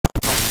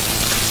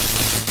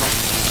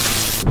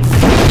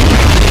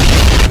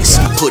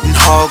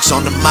hogs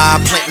on the mob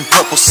planting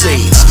purple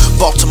seeds.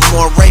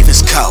 Baltimore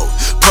Ravens code,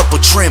 purple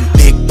trim,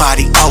 big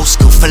body, old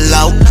school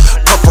flow.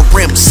 Purple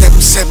rim,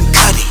 7-7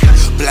 cutty.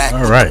 Black.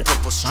 All right,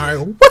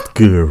 what's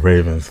good,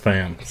 Ravens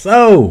fam?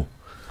 So,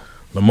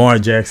 Lamar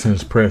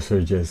Jackson's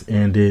presser just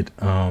ended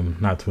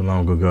not too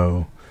long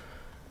ago.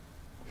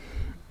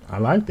 I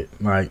liked it.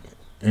 Like,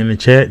 in the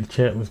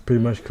chat was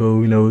pretty much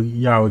cool. You know,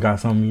 y'all got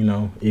some, you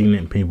know,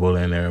 ignorant people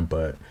in there,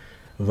 but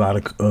a lot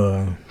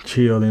of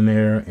chill in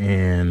there.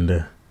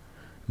 And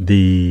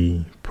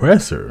the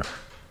presser,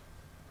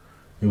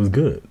 it was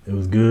good. It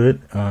was good.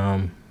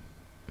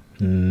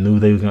 Knew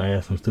they was gonna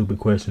ask some stupid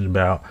questions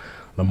about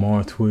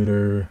Lamar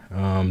Twitter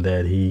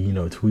that he, you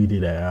know,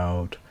 tweeted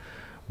out.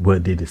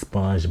 What did the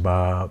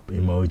SpongeBob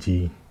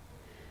emoji?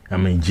 I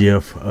mean,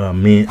 Jeff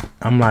meant.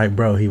 I'm like,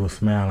 bro, he was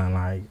smiling.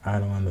 Like, I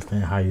don't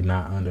understand how you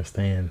not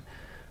understand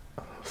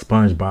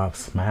SpongeBob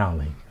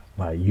smiling.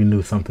 Like, you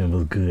knew something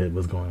was good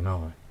was going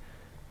on.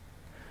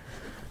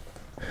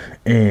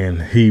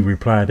 And he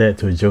replied that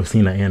to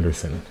Josina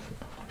Anderson,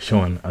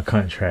 showing a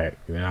contract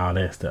and all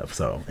that stuff.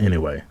 So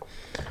anyway,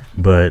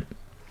 but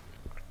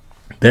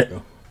that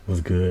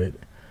was good.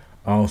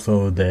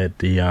 Also, that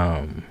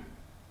the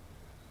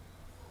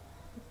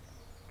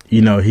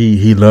you know,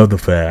 he loved the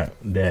fact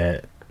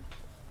that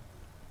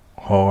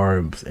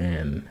Harbs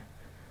and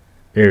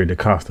Eric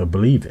DeCosta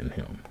believed in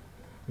him.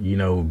 You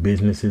know,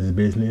 business is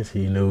business.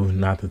 He knew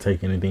not to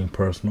take anything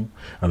personal.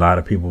 A lot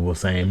of people were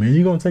saying, man,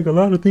 you're going to take a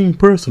lot of things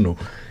personal.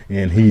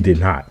 And he did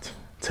not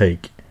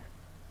take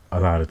a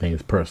lot of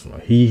things personal.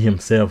 He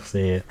himself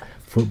said,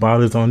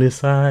 football is on this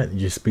side.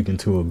 You're speaking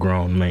to a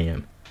grown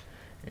man.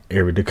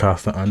 Eric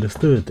DeCosta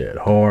understood that.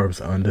 Harbs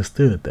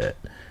understood that.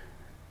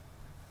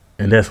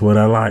 And that's what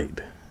I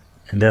liked.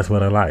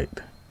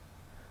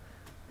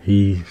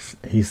 He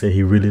said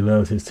he really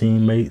loves his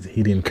teammates.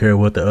 He didn't care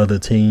what the other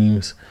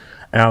teams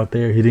out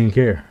there. He didn't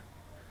care.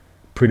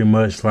 Pretty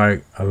much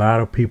like a lot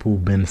of people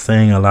been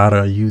saying, a lot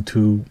of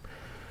YouTube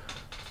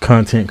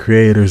content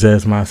creators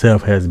as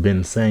myself has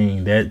been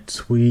saying, that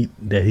tweet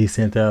that he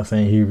sent out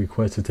saying he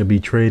requested to be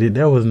traded,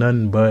 that was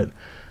nothing but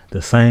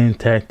the same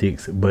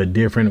tactics but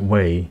different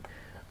way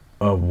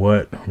of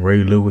what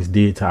Ray Lewis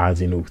did to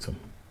Ozzie Newsome.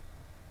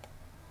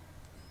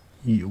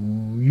 We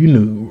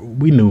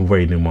knew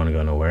Ray didn't want to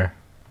go nowhere.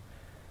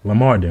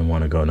 Lamar didn't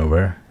want to go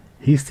nowhere.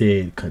 He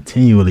said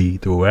continually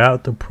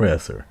throughout the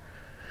presser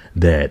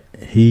that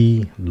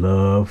he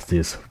loves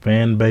this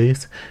fan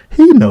base.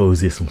 He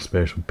knows there's some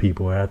special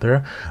people out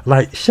there.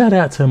 Like, shout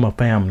out to my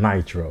fam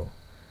Nitro.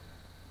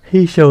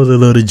 He shows a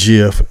little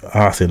GIF,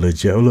 I said little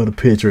GIF, a little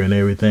picture and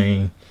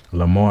everything.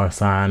 Lamar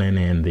signing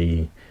and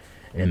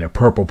the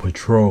Purple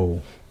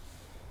Patrol,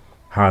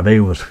 how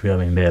they was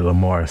feeling that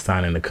Lamar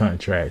signing the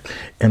contract.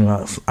 And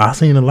I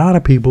seen a lot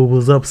of people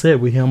was upset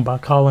with him by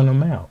calling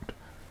him out.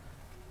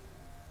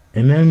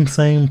 And them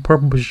same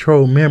Purple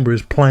Patrol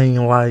members playing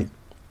like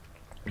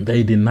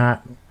they did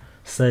not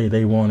say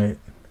they wanted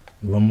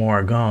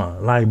Lamar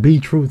gone. Like, be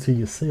true to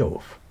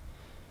yourself.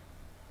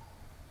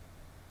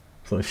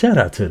 So shout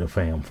out to the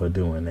fam for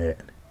doing that.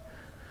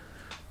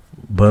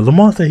 But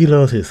Lamar said he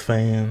loves his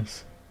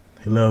fans.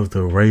 He loves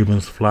the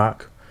Ravens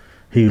flock.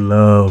 He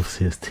loves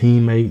his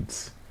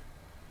teammates.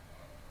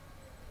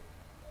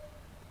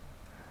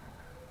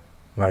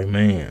 Like,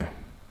 man.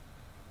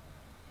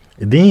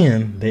 And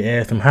then they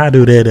asked him how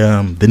do that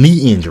the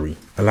knee injury.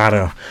 A lot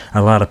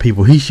of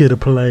people, he should have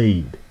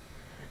played,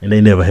 and they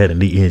never had a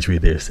knee injury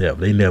themselves.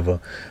 They never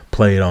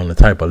played on the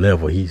type of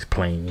level he's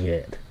playing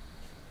at.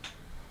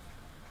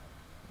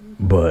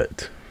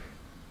 But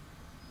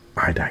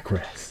I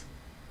digress.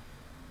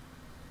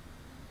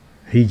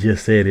 He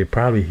just said it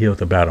probably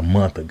healed about a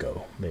month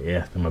ago. They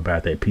asked him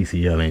about that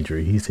PCL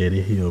injury. He said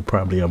it healed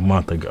probably a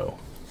month ago.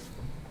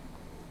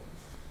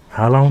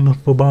 How long the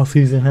football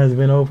season has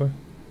been over?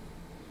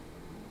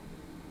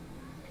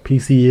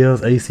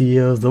 PCLs,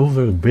 ACLs, those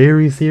are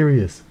very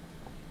serious.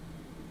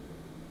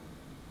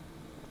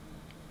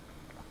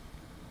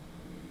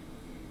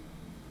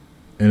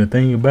 And the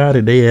thing about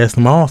it, they asked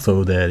him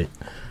also that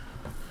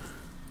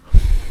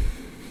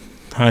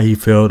how he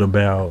felt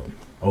about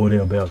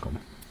Odell Beckham.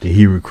 Did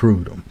he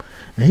recruit him?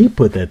 And he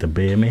put that to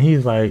bed, man.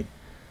 He's like,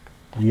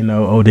 you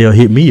know, Odell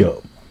hit me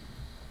up.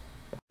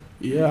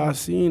 Yeah, I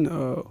seen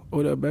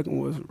Odell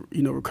Beckham was,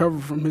 you know,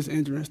 recovered from his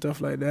injury and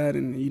stuff like that.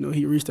 And, you know,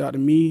 he reached out to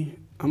me.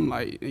 I'm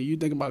like, hey, you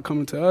think about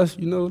coming to us,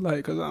 you know, like,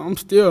 because I'm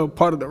still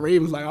part of the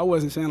Ravens. Like, I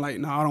wasn't saying, like,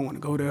 no, I don't want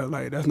to go there.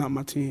 Like, that's not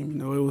my team. You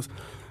know, it was,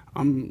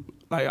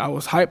 I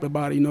was hyped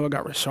about it. You know, I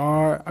got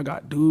Rashard, I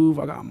got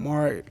Duve, I got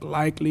Mark,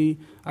 Likely.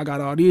 I got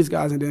all these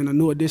guys. And then a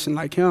new addition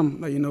like him,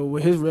 like, you know,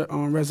 with his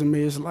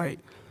resume, it's like,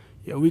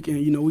 yeah, we can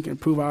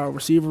improve our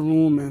receiver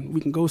room and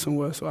we can go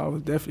somewhere. So I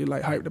was definitely,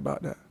 like, hyped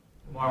about that.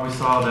 Why we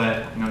saw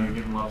that, you know, you're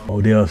getting love.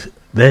 Odell,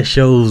 that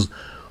shows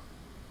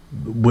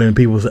when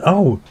people say,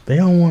 oh, they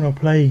don't want to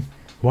play.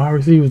 Wide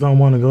receivers don't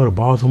want to go to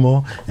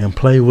Baltimore and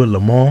play with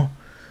Lamar.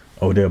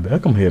 Odell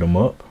Beckham hit him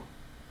up.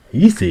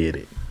 He said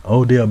it.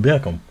 Odell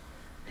Beckham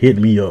hit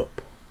me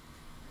up.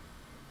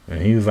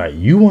 And he was like,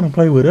 "You want to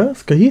play with us?"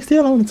 Because he's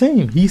still on the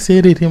team. He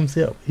said it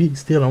himself. He's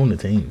still on the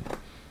team.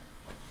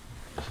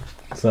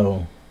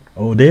 So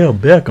Odell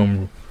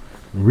Beckham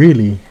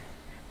really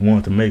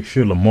wanted to make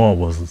sure Lamar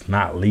was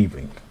not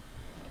leaving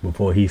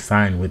before he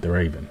signed with the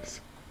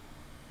Ravens.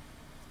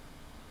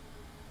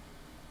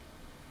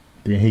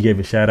 Then he gave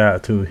a shout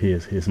out to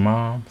his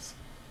moms.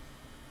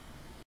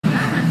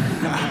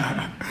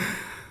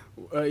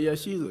 Yeah,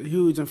 she's a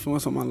huge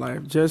influence on my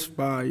life just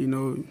by, you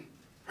know,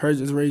 her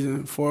just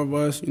raising 4 of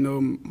us, you know,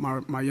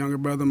 my younger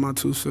brother, my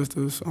 2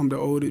 sisters. I'm the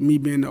oldest, me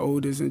being the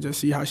oldest, and just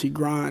see how she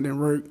grind and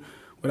work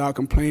without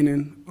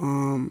complaining,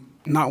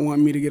 not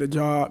wanting me to get a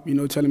job, you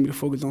know, telling me to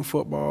focus on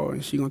football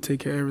and she gonna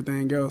take care of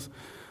everything else.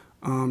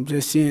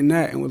 Just seeing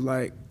that and was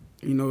like,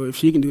 you know, if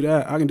she can do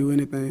that, I can do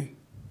anything.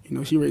 You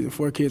know, she raising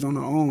 4 kids on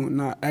her own,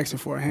 not asking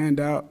for a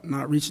handout,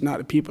 not reaching out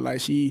to people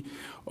like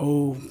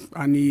oh,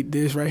 I need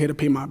this right here to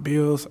pay my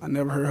bills. I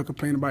never heard her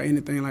complain about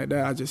anything like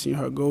that. I just seen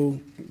her go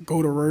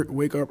to work,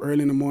 wake up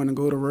early in the morning,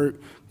 go to work,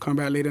 come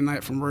back late at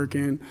night from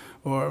working,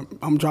 or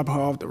I'm dropping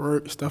her off to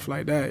work, stuff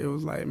like that. It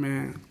was like,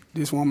 man,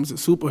 this woman's a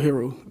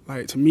superhero,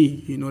 like, to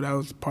me. You know, that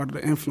was part of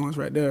the influence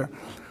right there.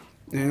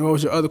 And what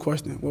was your other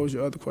question?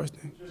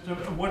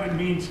 Just what it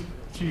means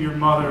to your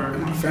mother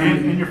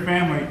and your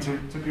family to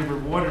be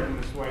rewarded in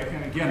this way.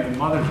 And again, the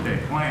Mother's Day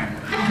plan.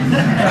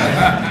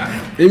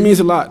 It means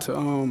a lot to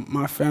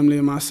my family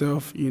and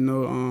myself, you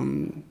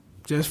know,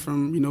 just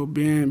from, you know,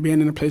 being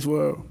in a place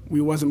where we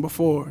wasn't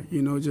before,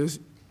 you know,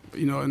 just,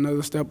 you know,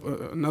 another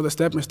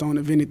stepping stone,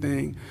 if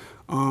anything.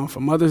 For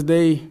Mother's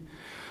Day,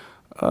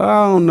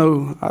 I don't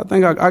know. I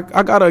think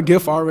I got her a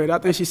gift already. I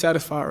think she's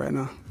satisfied right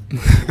now.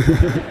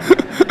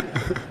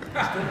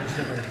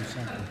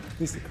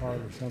 At least a card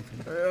or something.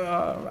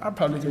 I'd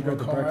probably give her a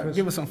card.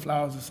 Give her some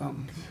flowers or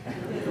something.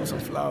 Give her some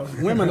flowers.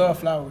 Women love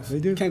flowers. They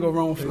do. Can't go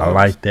wrong with flowers. I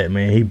like that,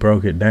 man. He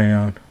broke it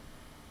down.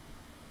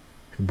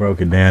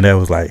 That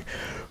was like,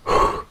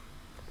 because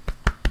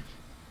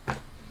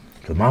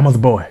mama's a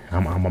boy.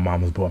 I'm a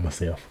mama's boy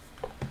myself.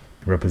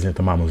 Represent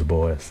the mama's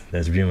boys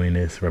that's viewing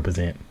this.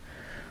 Represent.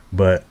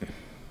 But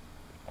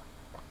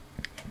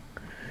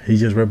he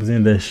just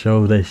represented that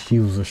show that she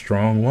was a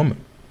strong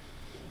woman.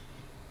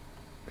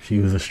 She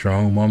was a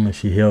strong woman.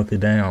 She held it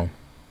down.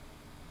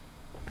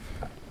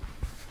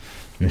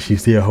 And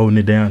she's still holding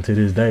it down to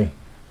this day.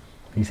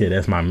 He said,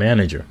 "That's my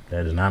manager.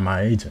 That is not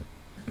my agent."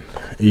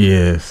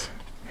 Yes,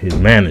 his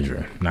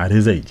manager, not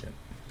his agent.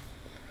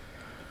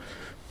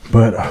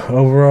 But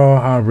overall,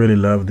 I really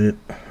loved it.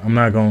 I'm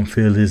not going to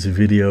fill this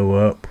video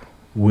up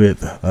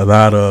with a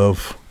lot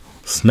of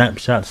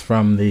snapshots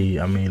from a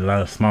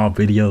lot of small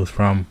videos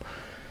from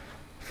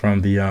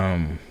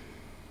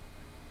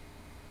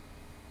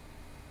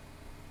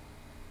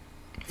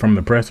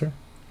the presser,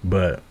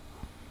 but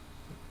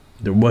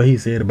what he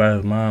said about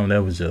his mom,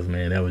 that was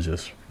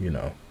just, you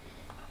know,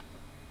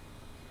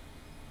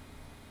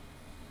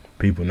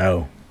 people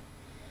know,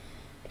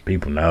 you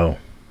know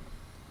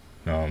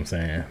what I'm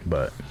saying?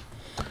 But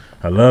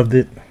I loved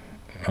it.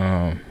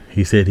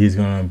 He said he's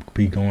gonna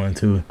be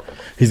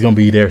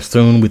there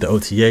soon with the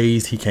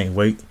OTAs. He can't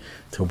wait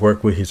to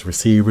work with his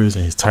receivers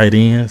and his tight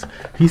ends.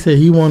 He said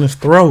he wants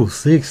to throw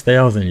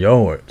 6,000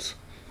 yards,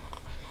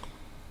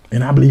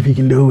 and I believe he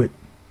can do it.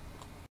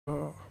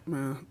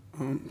 Man,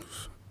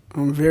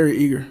 I'm very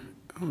eager.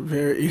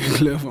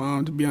 Cliff.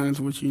 To be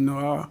honest with you, you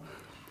know,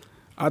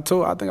 I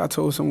think I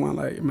told someone,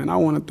 like, man, I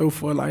want to throw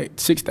for like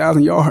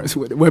 6,000 yards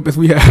with the weapons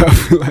we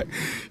have. Like,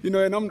 you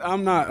know, and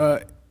I'm not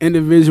a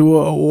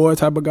individual award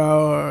type of guy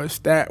or a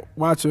stat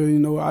watcher. You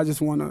know, I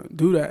just want to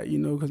do that. You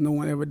know, because no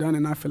one ever done it.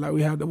 And I feel like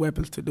we have the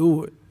weapons to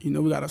do it. You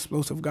know, we got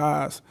explosive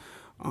guys.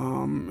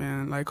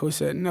 And like Coach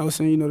said,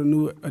 Nelson, you know, the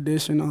new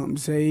addition,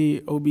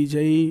 Zay,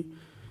 OBJ.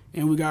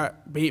 And we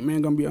got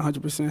Bateman going to be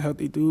 100%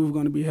 healthy. Dude's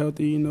going to be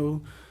healthy, you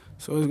know.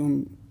 So it's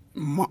going to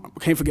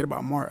can't forget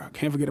about Mark.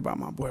 Can't forget about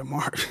my boy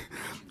Mark.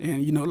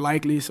 And, you know,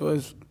 likely. So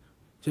it's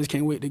just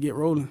can't wait to get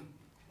rolling.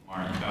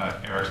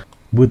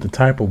 With the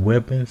type of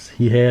weapons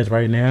he has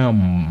right now,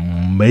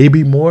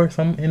 maybe more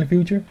some in the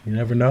future. You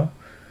never know.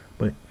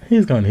 But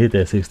he's going to hit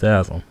that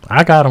 6,000.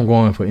 I got him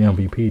going for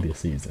MVP this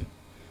season.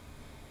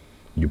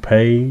 You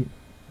paid.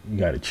 You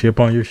got a chip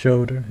on your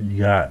shoulder. You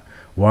got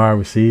wide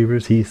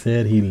receivers. He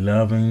said he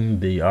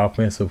loving the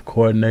offensive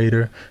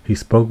coordinator. He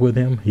spoke with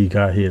him. He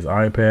got his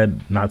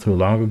iPad not too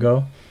long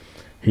ago.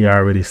 He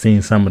already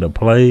seen some of the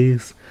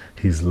plays.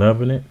 He's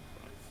loving it.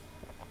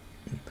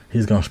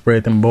 He's going to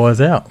spread them boys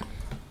out.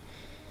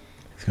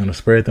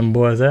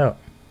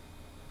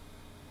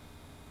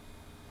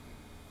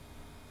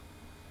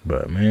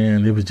 But,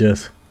 man, it was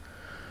just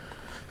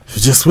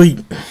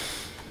sweet.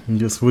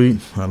 Just sweet.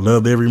 I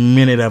loved every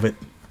minute of it.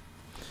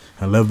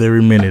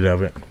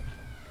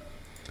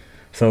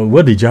 So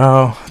what did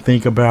y'all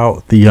think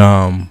about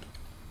the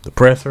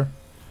presser?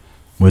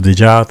 What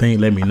did y'all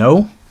think? Let me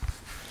know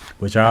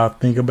what y'all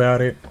think about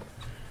it.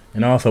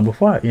 And also,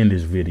 before I end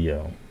this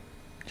video,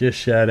 just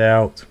shout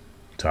out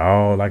to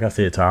all, like I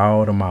said, to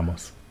all the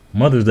mamas.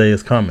 Mother's Day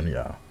is coming,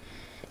 y'all.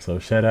 So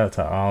shout out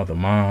to all the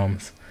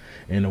moms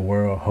in the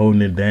world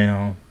holding it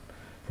down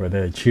for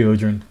their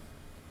children,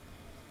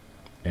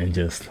 and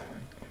just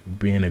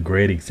being a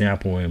great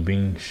example and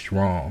being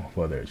strong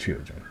for their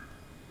children.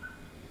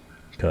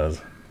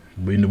 Because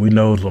we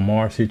know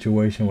Lamar's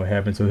situation, what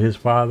happened to his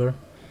father,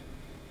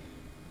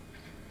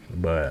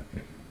 but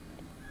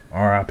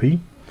RIP.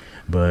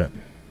 But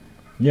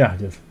yeah,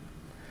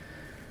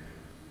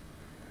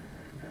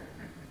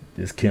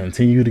 just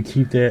continue to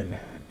keep that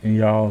in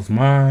y'all's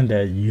mind,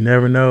 that you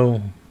never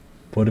know.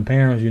 For the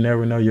parents, you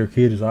never know, your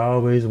kid is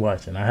always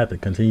watching. I have to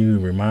continue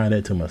to remind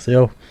that to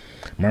myself.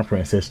 My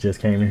princess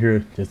just came in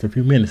here just a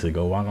few minutes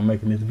ago while I'm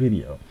making this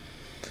video.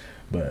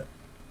 But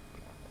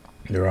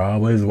they're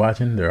always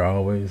watching, they're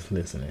always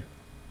listening.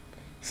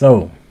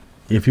 So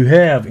if you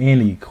have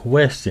any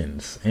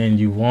questions and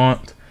you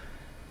want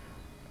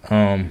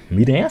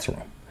me to answer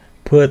them,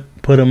 put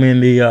them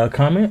in the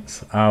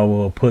comments. I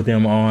will put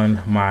them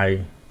on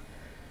my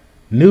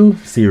new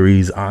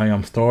series I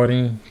am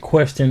starting,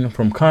 question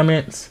from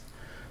comments.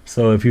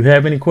 So if you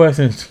have any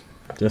questions,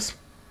 just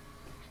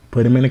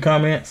put them in the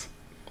comments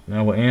and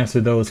I will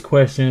answer those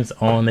questions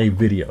on a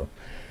video.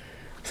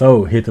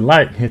 So hit the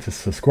like, hit the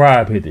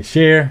subscribe, hit the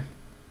share.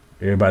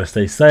 Everybody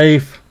stay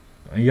safe.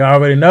 And you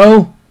already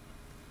know,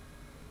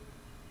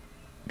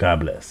 God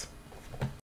bless.